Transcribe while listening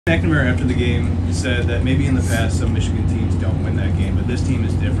McNamara after the game said that maybe in the past some Michigan teams don't win that game, but this team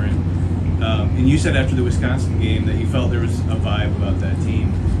is different. And you said after the Wisconsin game that you felt there was a vibe about that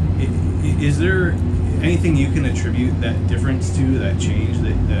team. Is there anything you can attribute that difference to, that change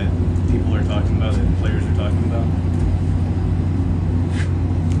that people are talking about, that players are talking about?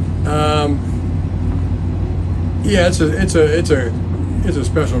 Yeah, it's a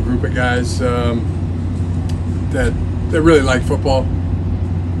special group of guys that really like football.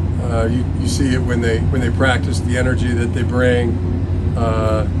 You see it when they practice, the energy that they bring,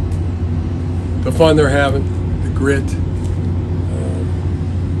 the fun they're having, the grit.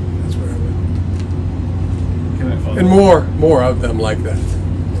 That's what I would. Can I follow and more of them like that. So.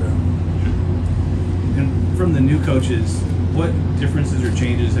 And from the new coaches, what differences or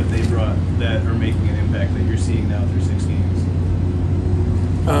changes have they brought that are making an impact that you're seeing now through 6 games?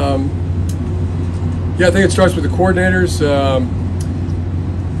 Yeah, I think it starts with the coordinators.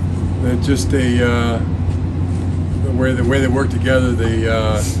 Just the way they work together, the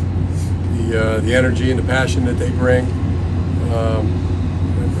energy and the passion that they bring.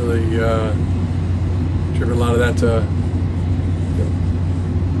 Really attribute a lot of that to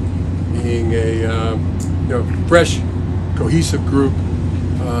being a fresh, cohesive group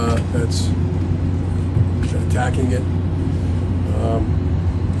that's attacking it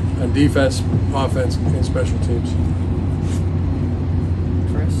on defense, offense, and special teams.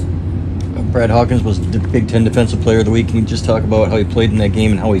 Chris? Brad Hawkins was the Big Ten Defensive Player of the Week. Can you just talk about how he played in that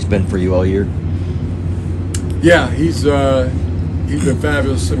game and how he's been for you all year? Yeah, he's been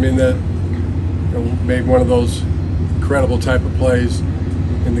fabulous. I mean, that made one of those incredible type of plays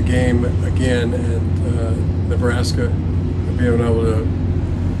in the game again, and Nebraska being able to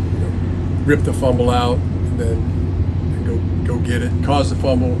rip the fumble out and then go get it, cause the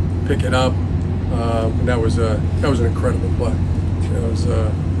fumble, pick it up. And that was an incredible play. It was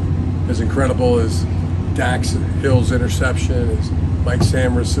as incredible as Dax Hill's interception, as Mike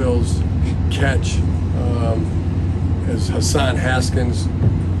Samuel's catch, as Hassan Haskins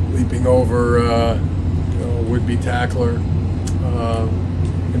leaping over would-be tackler.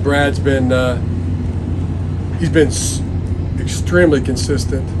 And Brad's been extremely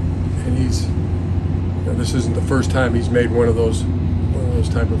consistent, and this isn't the first time he's made one of those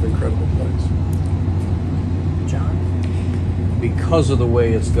type of incredible plays. John? Because of the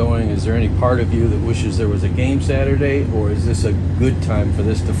way it's going, is there any part of you that wishes there was a game Saturday, or is this a good time for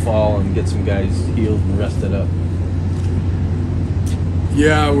this to fall and get some guys healed and rested up?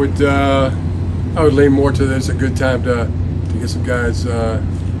 Yeah, I would lean more to this. A good time to get some guys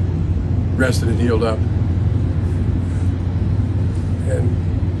rested and healed up. And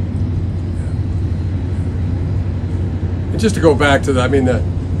just to go back to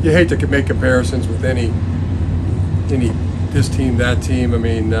you hate to make comparisons with any this team, that team. I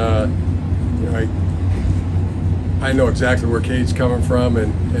mean, I know exactly where Cade's coming from,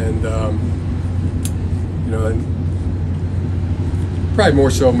 and probably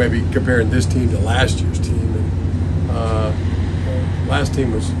more so maybe comparing this team to last year's team. And last year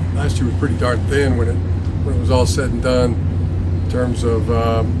was pretty darn thin when it was all said and done in terms of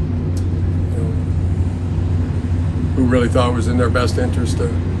who really thought it was in their best interest to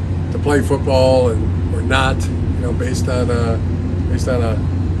play football or not, based on a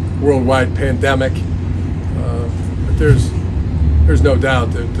worldwide pandemic. But there's no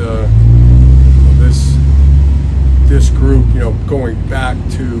doubt that this group, going back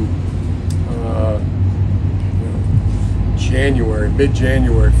to January,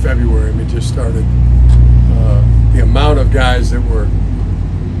 mid-January, February, just started. The amount of guys that were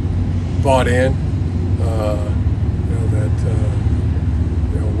bought in, that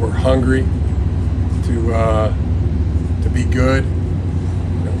were hungry to be good,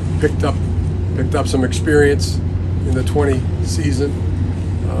 picked up some experience in the 20 season,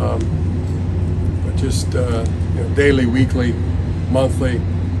 but just daily, weekly, monthly,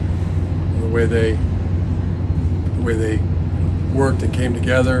 the way they worked and came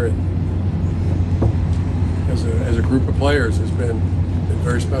together, and as a group of players has been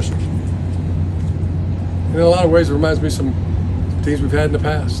very special. And in a lot of ways, it reminds me of some teams we've had in the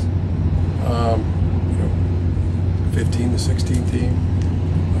past. 15 to 16 team,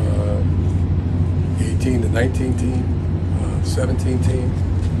 18 to 19 team, 17 team.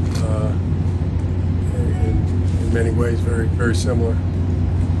 In many ways, very, very similar.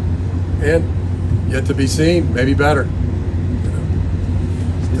 And yet to be seen, maybe better.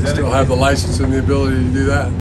 They still have the license and the ability to do that.